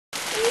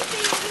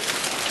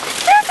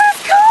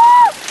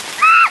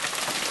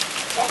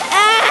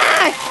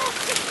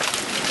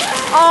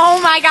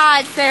my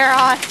God,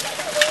 Sarah.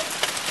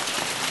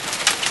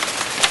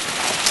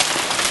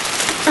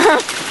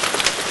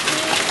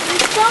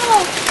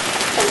 Sarah!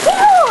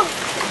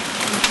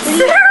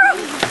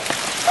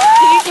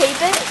 Did you tape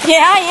it?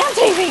 Yeah, I am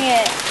taping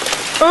it.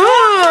 Go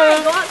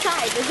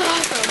outside. This is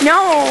awesome.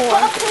 No.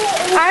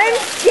 I'm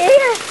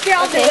scared. Here,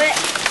 I'll do it.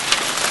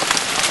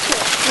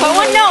 Put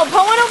one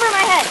over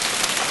my head.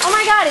 Oh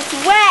my God, it's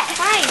wet.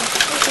 Fine.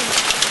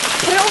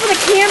 Put it over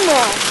the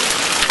camera.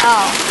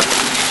 Oh.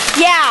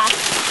 Yeah.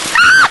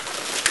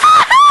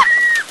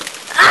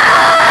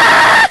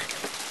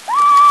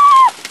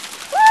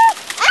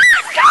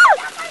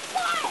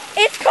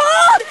 It's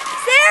cold!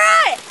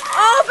 Sarah!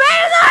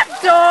 Open the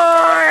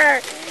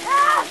door!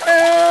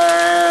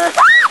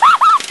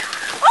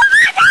 Oh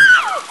my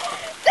God!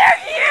 They're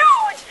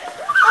huge!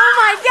 Oh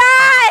my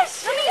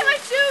gosh! Let me get my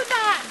shoes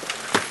on.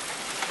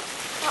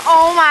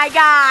 Oh my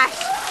gosh!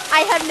 I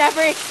have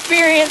never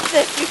experienced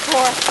this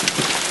before.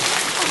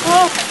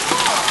 Oh.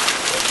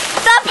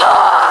 The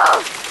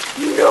pool!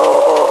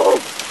 No!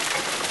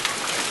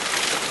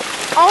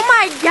 Oh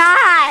my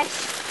gosh!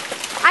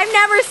 I've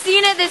never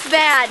seen it this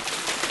bad.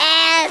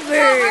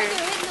 Ever.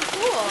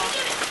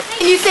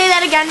 Can you say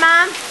that again,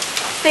 Mom?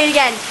 Say it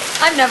again.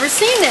 I've never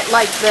seen it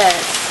like this.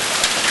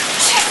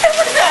 She's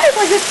never seen it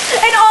like this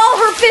in all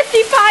her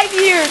 55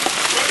 years.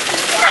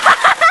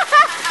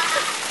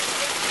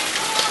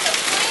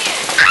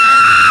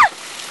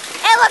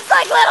 It looks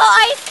like little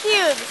ice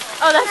cubes.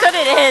 Oh, that's what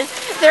it is.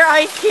 They're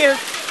ice cubes.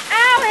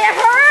 Ow, it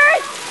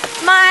hurts.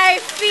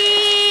 My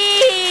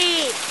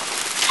feet.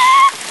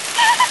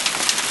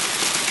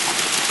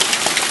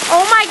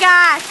 Oh my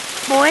gosh.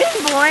 Boing,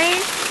 boing.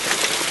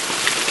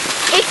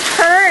 It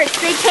hurts.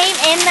 They came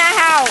in the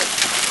house.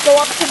 Go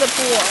up to the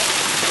pool.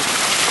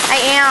 I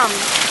am.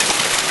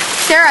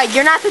 Sarah,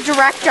 you're not the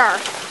director.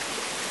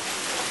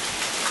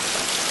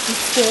 I'm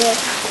scared.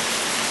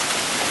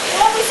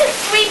 Well, we should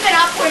sweep it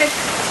up when it's...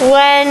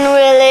 When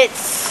will it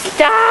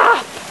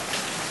stop?